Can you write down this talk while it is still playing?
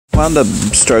wound up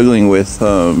struggling with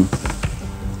the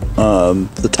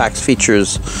tax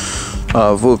features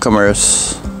of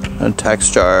WooCommerce and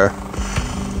TaxJar,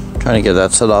 trying to get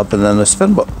that set up, and then I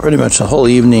spent pretty much the whole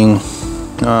evening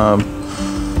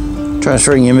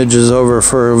transferring images over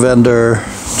for a vendor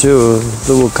to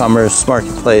the WooCommerce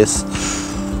marketplace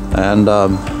and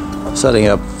setting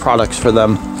up products for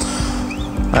them.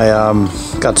 I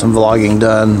got some vlogging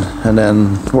done and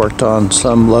then worked on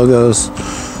some logos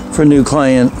for a new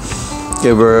client.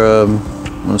 Gave her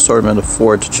an assortment of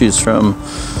 4 to choose from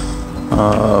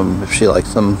if she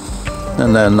likes them,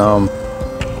 and then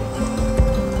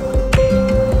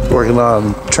working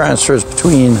on transfers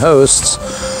between hosts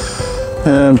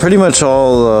and pretty much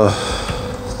all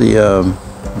the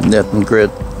nit and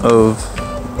grit of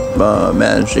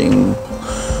managing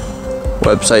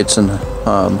websites and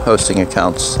hosting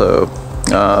accounts. So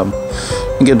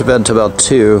I get to bed to about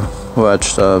 2.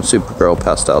 Watched Supergirl,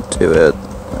 passed out to it,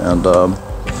 and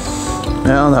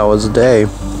yeah, that was the day.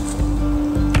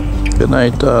 Good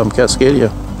night,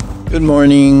 Cascadia. Good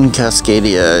morning,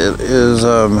 Cascadia. It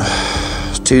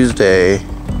is Tuesday,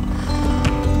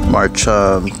 March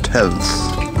 10th,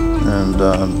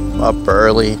 and up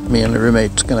early. Me and the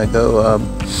roommate's gonna go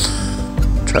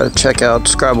try to check out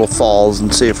Scrabble Falls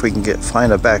and see if we can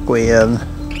find a back way in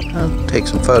and take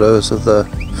some photos of the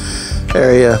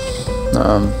area,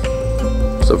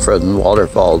 some frozen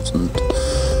waterfalls and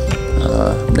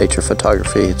nature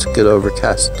photography. It's a good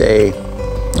overcast day,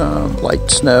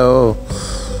 light snow,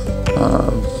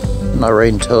 not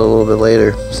rain until a little bit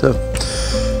later. So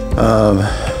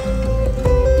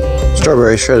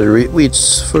strawberry shredded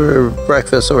wheats for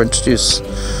breakfast, orange juice,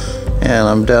 and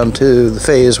I'm down to the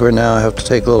phase where now I have to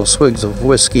take little swigs of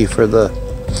whiskey for the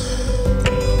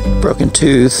broken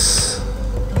tooth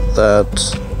that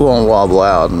won't wobble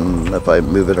out, and if I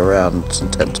move it around it's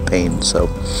intense pain. So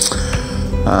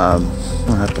I'll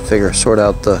have to sort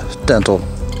out the dental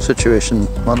situation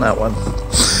on that one.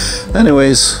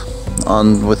 Anyways,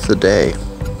 on with the day.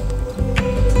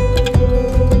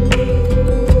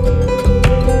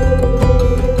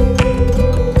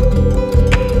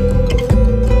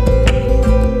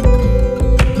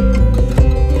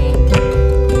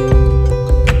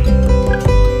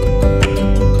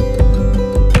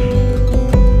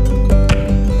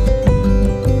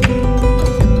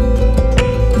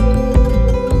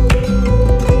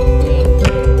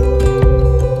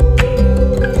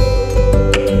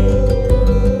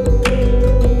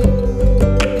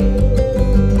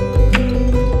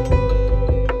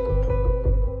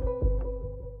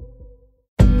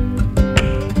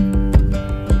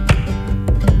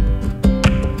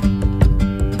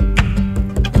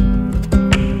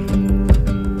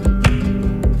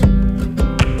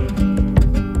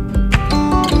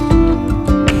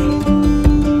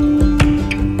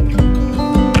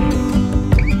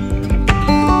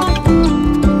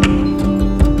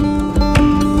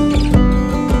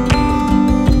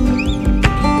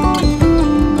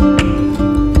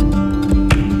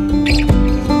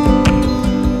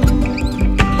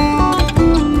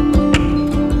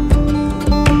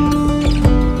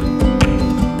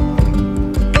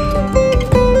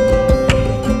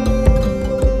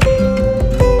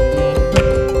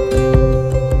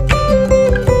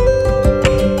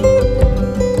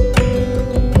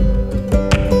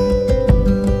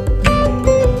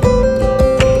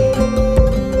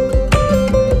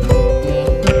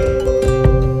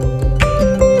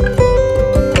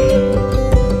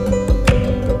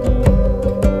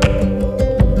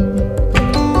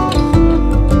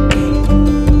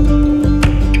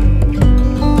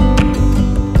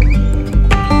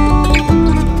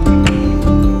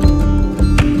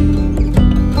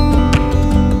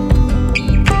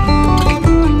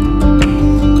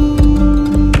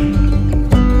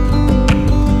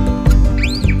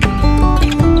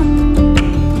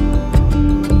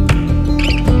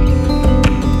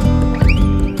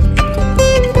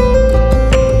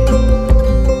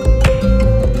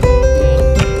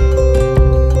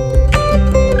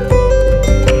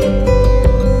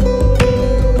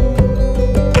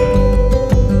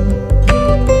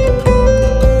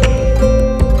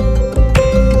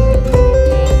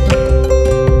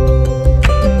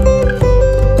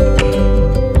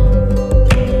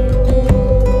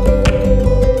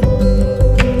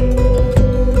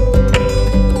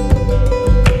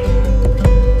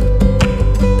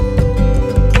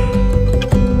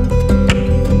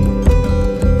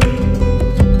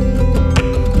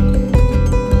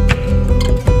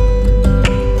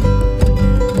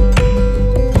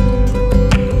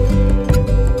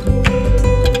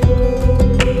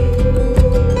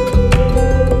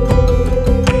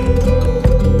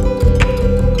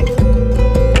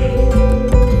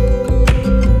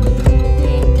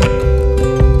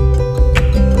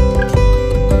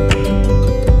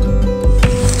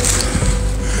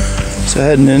 So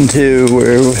heading into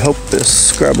where we hope this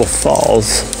Scrabble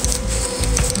falls. If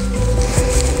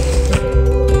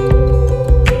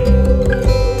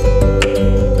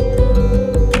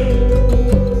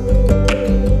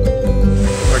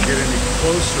I get any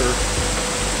closer,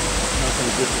 I'm not going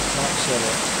to get the top set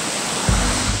up.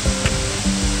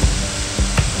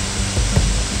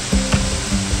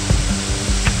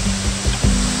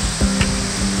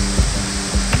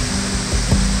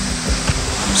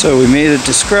 So we made it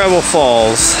to Scrabble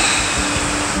Falls.